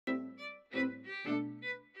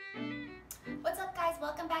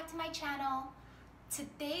welcome back to my channel.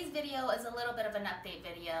 Today's video is a little bit of an update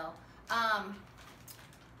video.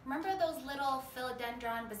 Remember those little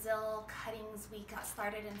Philodendron Brasil cuttings we got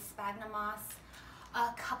started in sphagnum moss a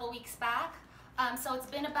couple weeks back? So it's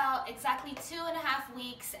been about exactly 2.5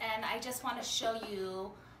 weeks, and I just want to show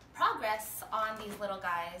you progress on these little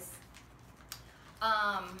guys.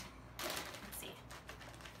 Let's see.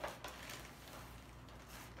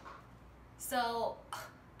 So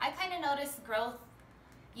I kind of noticed growth.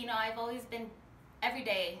 You know, I've always been, every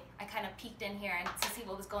day I kind of peeked in here and to see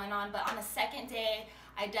what was going on, but on the second day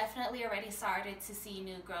I definitely already started to see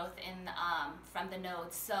new growth in from the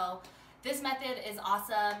nodes. So this method is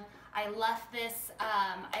awesome. I left this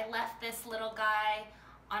little guy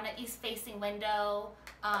on an east-facing window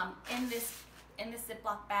in this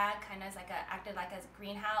Ziploc bag, kind of acted like a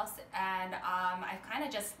greenhouse, and I've kind of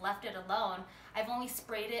just left it alone. I've only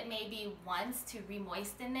sprayed it maybe once to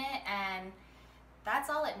re-moisten it, and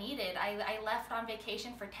that's all it needed. I left on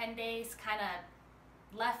vacation for 10 days, kind of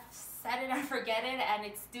left, set it and forget it, and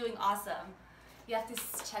it's doing awesome. You have to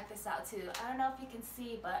check this out too. I don't know if you can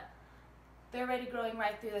see, but they're already growing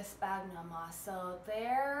right through the sphagnum moss. So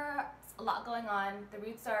there's a lot going on. The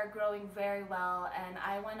roots are growing very well, and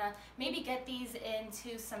I want to maybe get these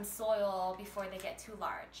into some soil before they get too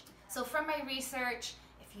large. So from my research,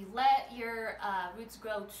 if you let your roots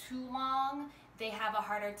grow too long, they have a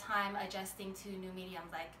harder time adjusting to new mediums,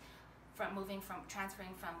 like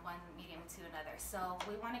transferring from one medium to another. So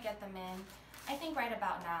we want to get them in, I think, right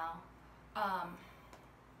about now.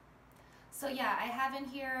 So yeah, I have in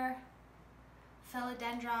here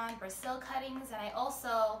Philodendron Brasil cuttings, and I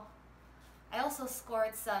also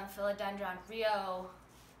scored some Philodendron Rio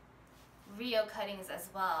cuttings as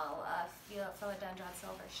well, Philodendron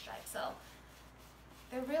silver stripe. So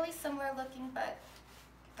they're really similar looking, but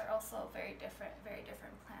they're also very different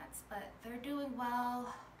plants. But they're doing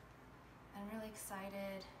well. I'm really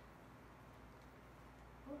excited.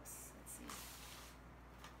 Oops, let's see.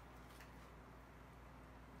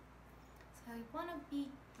 So I want to be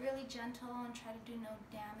really gentle and try to do no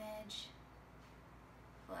damage,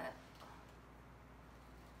 but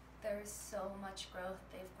there's so much growth.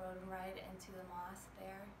 They've grown right into the moss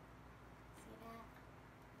there. See that?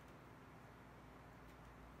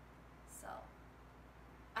 So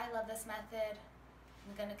I love this method.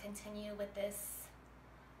 I'm going to continue with this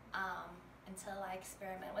until I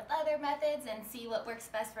experiment with other methods and see what works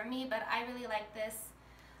best for me, but I really like this.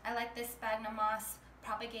 I like this sphagnum moss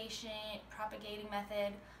propagating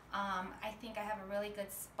method. I think I have a really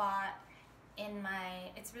good spot in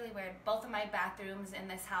it's really weird, both of my bathrooms in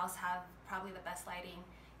this house have probably the best lighting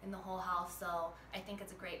in the whole house, so I think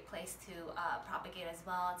it's a great place to propagate as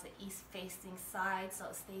well. It's an east facing side, so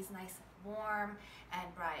it stays nice and warm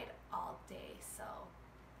and bright all day. So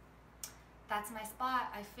that's my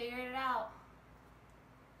spot. I figured it out.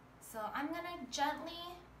 So I'm gonna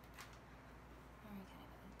gently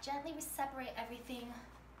separate everything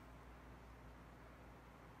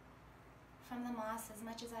from the moss as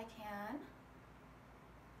much as I can,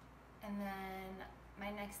 and then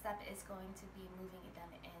my next step is going to be moving them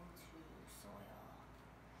into soil.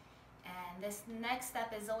 And this next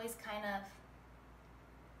step is always kind of,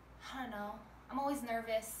 I don't know, I'm always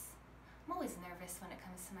nervous when it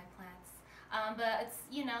comes to my plants, but it's,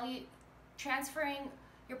 you know, transferring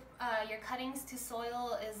your cuttings to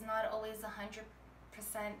soil is not always 100%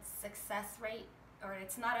 success rate, or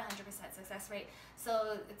it's not 100% success rate,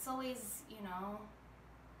 so it's always, you know,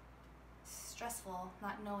 stressful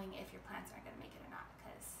not knowing if your plants are going to make it or not,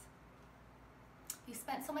 because you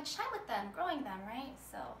spent so much time with them, growing them, right?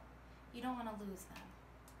 So you don't want to lose them.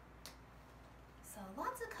 So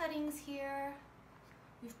lots of cuttings here.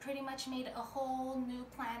 We've pretty much made a whole new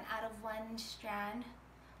plant out of one strand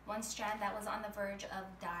that was on the verge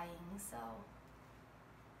of dying. So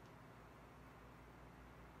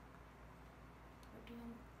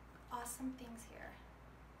doing awesome things here.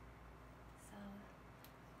 So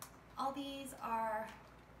all these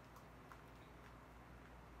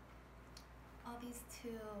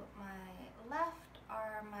to my left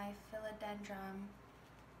are my Philodendron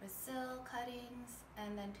Brasil cuttings,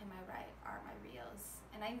 and then to my right are my Rios.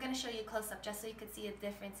 And I'm going to show you close up just so you could see a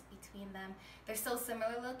difference between them. They're so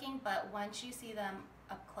similar looking, but once you see them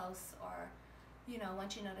up close, or, you know,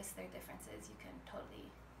 once you notice their differences, you can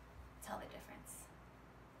totally tell the difference.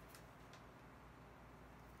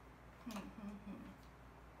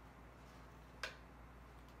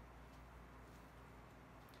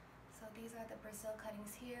 So these are the Brasil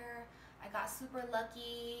cuttings here. I got super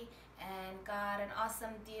lucky and got an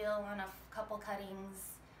awesome deal on a couple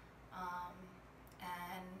cuttings,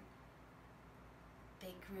 and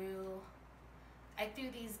they grew. I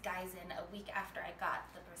threw these guys in a week after I got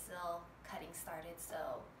the Brazil cutting started, so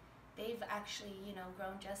they've actually, you know,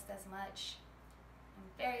 grown just as much. I'm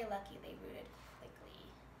very lucky they rooted quickly.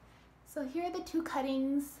 So here are the two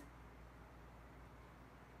cuttings.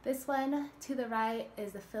 This one to the right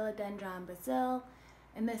is the Philodendron Brasil,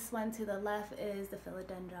 and this one to the left is the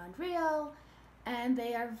Philodendron Rio. And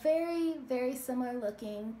they are very, very similar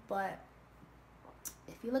looking, but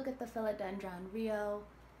if you look at the Philodendron Rio,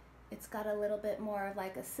 it's got a little bit more of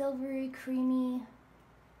like a silvery, creamy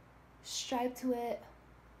stripe to it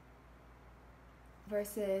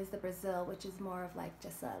versus the Brazil, which is more of like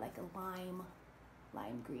just like a lime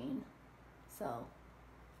green. So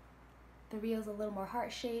the Rio's a little more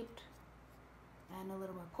heart-shaped and a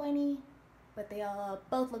little more pointy, but they all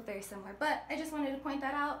both look very similar. But I just wanted to point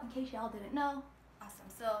that out in case y'all didn't know. Awesome.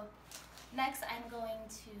 So next I'm going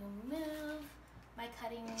to move my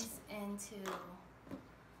cuttings into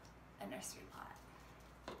a nursery pot.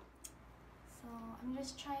 So I'm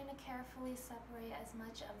just trying to carefully separate as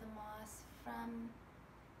much of the moss from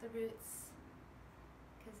the roots,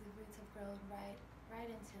 because the roots have grown right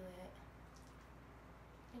into it.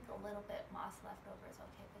 I think a little bit moss left over is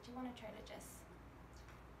okay, but you want to try to just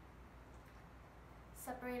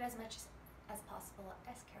separate as much as possible,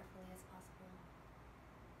 as carefully as possible.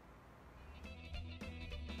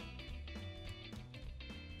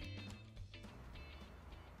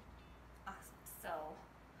 Awesome. So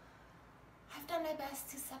I've done my best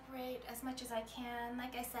to separate as much as I can.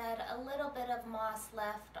 Like I said, a little bit of moss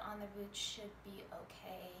left on the roots should be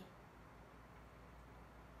okay.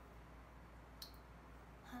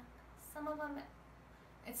 Some of them,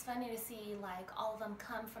 it's funny to see like all of them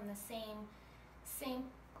come from the same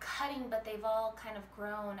cutting, but they've all kind of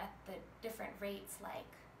grown at the different rates. Like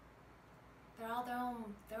they're all their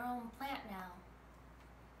own plant now.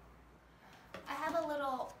 I have a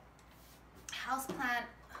little houseplant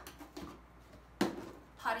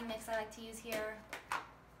potting mix I like to use here.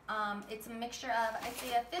 It's a mixture of, I'd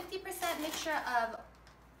say a 50% mixture of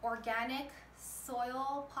organic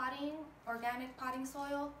potting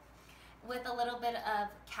soil with a little bit of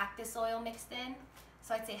cactus soil mixed in.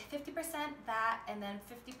 So I'd say 50% that, and then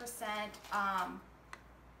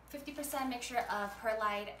 50% mixture of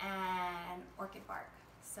perlite and orchid bark.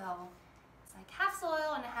 So it's like half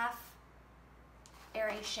soil and half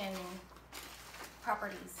aeration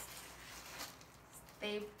properties.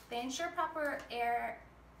 They ensure proper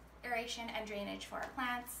aeration and drainage for our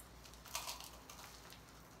plants.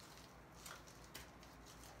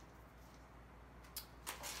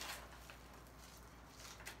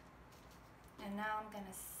 And now I'm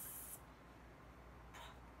gonna,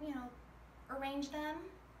 you know, arrange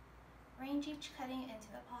each cutting into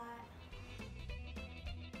the pot.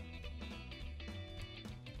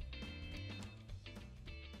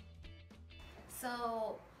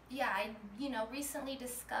 So yeah, I, you know, recently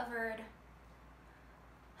discovered,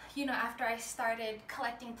 you know, after I started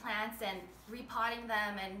collecting plants and repotting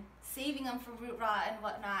them and saving them for root rot and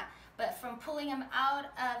whatnot, but from pulling them out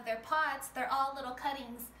of their pots, they're all little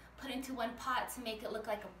cuttings put into one pot to make it look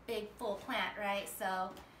like a big full plant, right?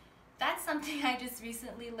 So that's something I just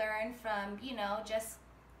recently learned from, you know, just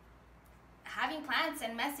having plants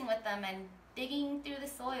and messing with them and digging through the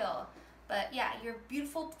soil. But yeah, your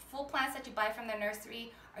beautiful full plants that you buy from the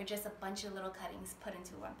nursery are just a bunch of little cuttings put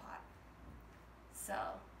into one pot. So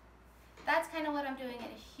that's kind of what I'm doing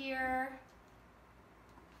it here.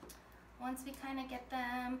 Once we kind of get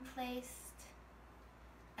them placed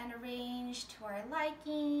and arranged to our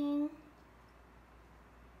liking,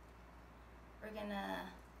 we're gonna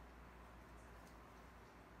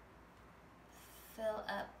fill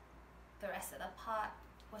up the rest of the pot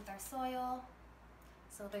with our soil.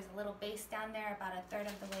 So there's a little base down there, about a third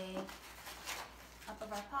of the way up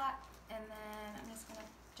of our pot, and then I'm just gonna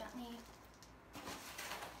gently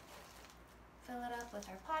fill it up with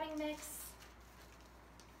our potting mix.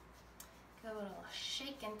 Give it a little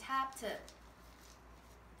shake and tap to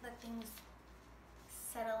let things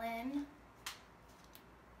settle in.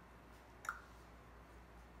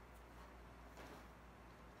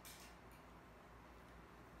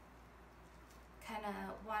 Kind of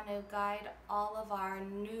want to guide all of our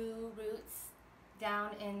new roots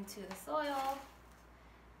down into the soil,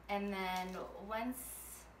 and then once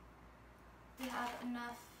we have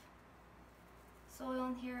enough soil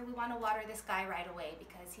in here, we want to water this guy right away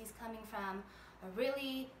because he's coming from a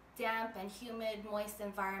really damp and humid, moist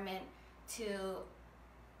environment to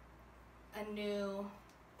a new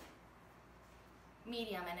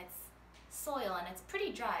medium, and it's soil and it's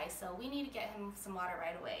pretty dry, so we need to get him some water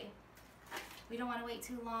right away. We don't want to wait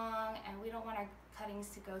too long, and we don't want our cuttings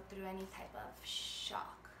to go through any type of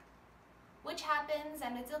shock. which happens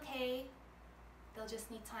and it's okay. They'll just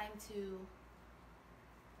need time to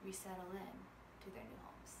resettle in to their new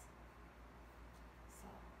homes. So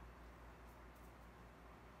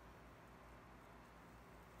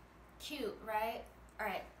cute, right? All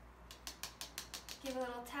right, give a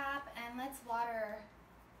little tap and let's water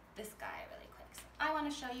this guy really quick. So I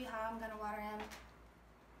want to show you how I'm going to water him.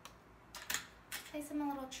 Place him in a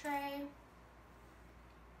little tray.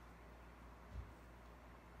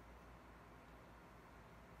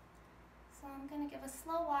 So I'm going to give a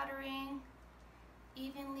slow watering,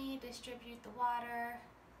 evenly distribute the water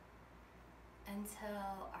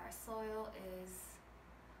until our soil is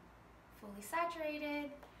fully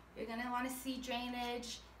saturated. You're going to want to see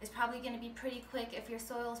drainage. It's probably going to be pretty quick. If your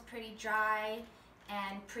soil is pretty dry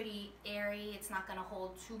and pretty airy, it's not going to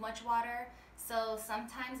hold too much water. So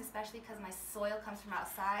sometimes, especially because my soil comes from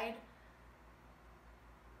outside,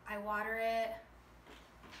 I water it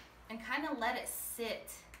and kind of let it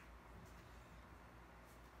sit.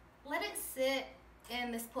 Let it sit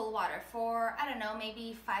in this pool of water for, I don't know,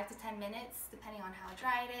 maybe 5 to 10 minutes, depending on how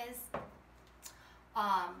dry it is.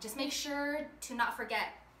 Just make sure to not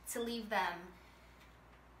forget to leave them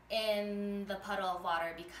in the puddle of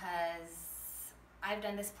water, because I've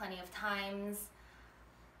done this plenty of times.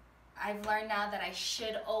 I've learned now that I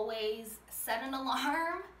should always set an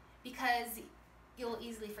alarm, because you'll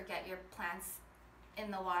easily forget your plants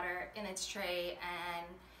in the water in its tray, and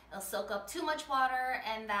it'll soak up too much water,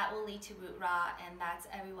 and that will lead to root rot, and that's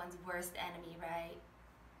everyone's worst enemy, right?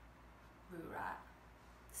 Root rot.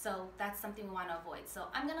 So that's something we want to avoid. So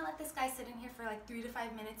I'm gonna let this guy sit in here for like 3 to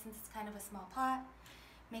 5 minutes, since it's kind of a small pot.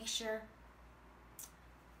 Make sure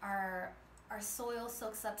our soil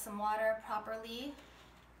soaks up some water properly.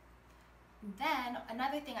 Then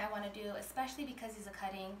another thing I want to do, especially because he's a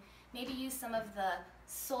cutting, maybe use some of the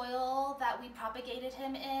soil that we propagated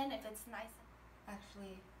him in, if it's nice.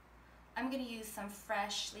 Actually, I'm going to use some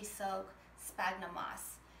freshly soaked sphagnum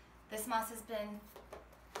moss. This moss has been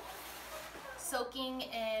soaking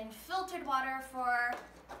in filtered water for,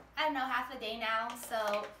 I don't know, half a day now,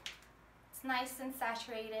 so it's nice and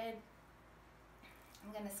saturated.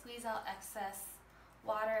 I'm going to squeeze out excess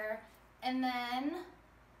water and then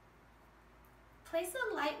place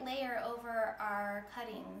a light layer over our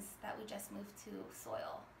cuttings that we just moved to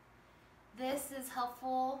soil. This is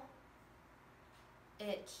helpful.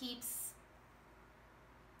 It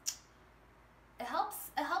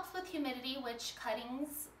helps with humidity, which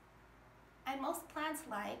cuttings and most plants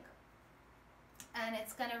like, and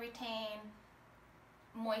it's going to retain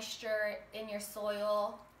moisture in your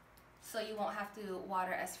soil, so you won't have to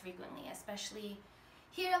water as frequently. Especially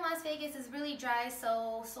here in Las Vegas is really dry,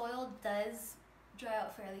 so soil does dry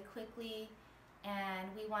out fairly quickly, and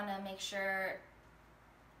we want to make sure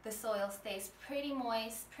the soil stays pretty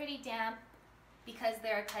moist, pretty damp, because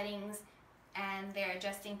they're cuttings and they're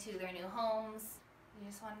adjusting to their new homes. You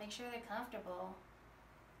just want to make sure they're comfortable.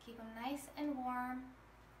 Keep them nice and warm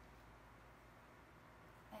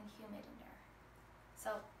and humid in there. So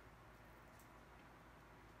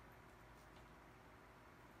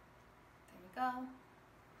there we go.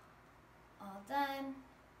 All done.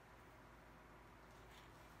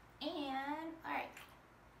 And all right,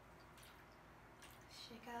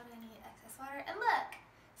 shake out any excess water, and look,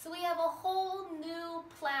 so we have a whole new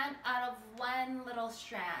plant out of one little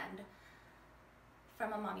strand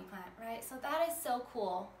from a mommy plant, right? So that is so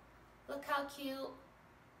cool. Look how cute.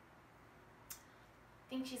 I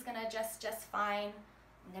think she's gonna adjust just fine.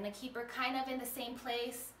 I'm gonna keep her kind of in the same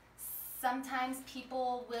place. Sometimes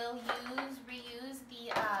people will reuse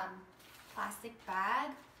the plastic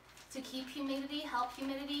bag to keep humidity, help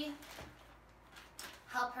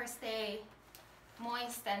her stay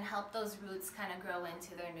moist and help those roots kind of grow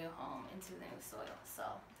into their new home, into their new soil. So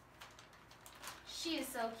she is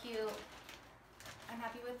so cute. I'm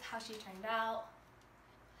happy with how she turned out.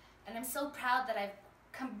 And I'm so proud that I've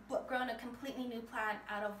grown a completely new plant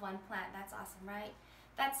out of one plant. That's awesome, right?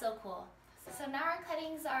 That's so cool. So now our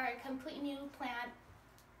cuttings are a complete new plant,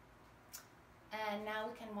 and now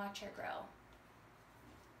we can watch her grow.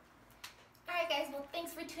 Alright guys, well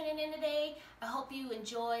thanks for tuning in today. I hope you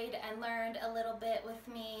enjoyed and learned a little bit with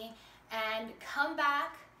me, and come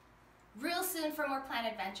back real soon for more plant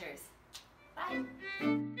adventures. Bye!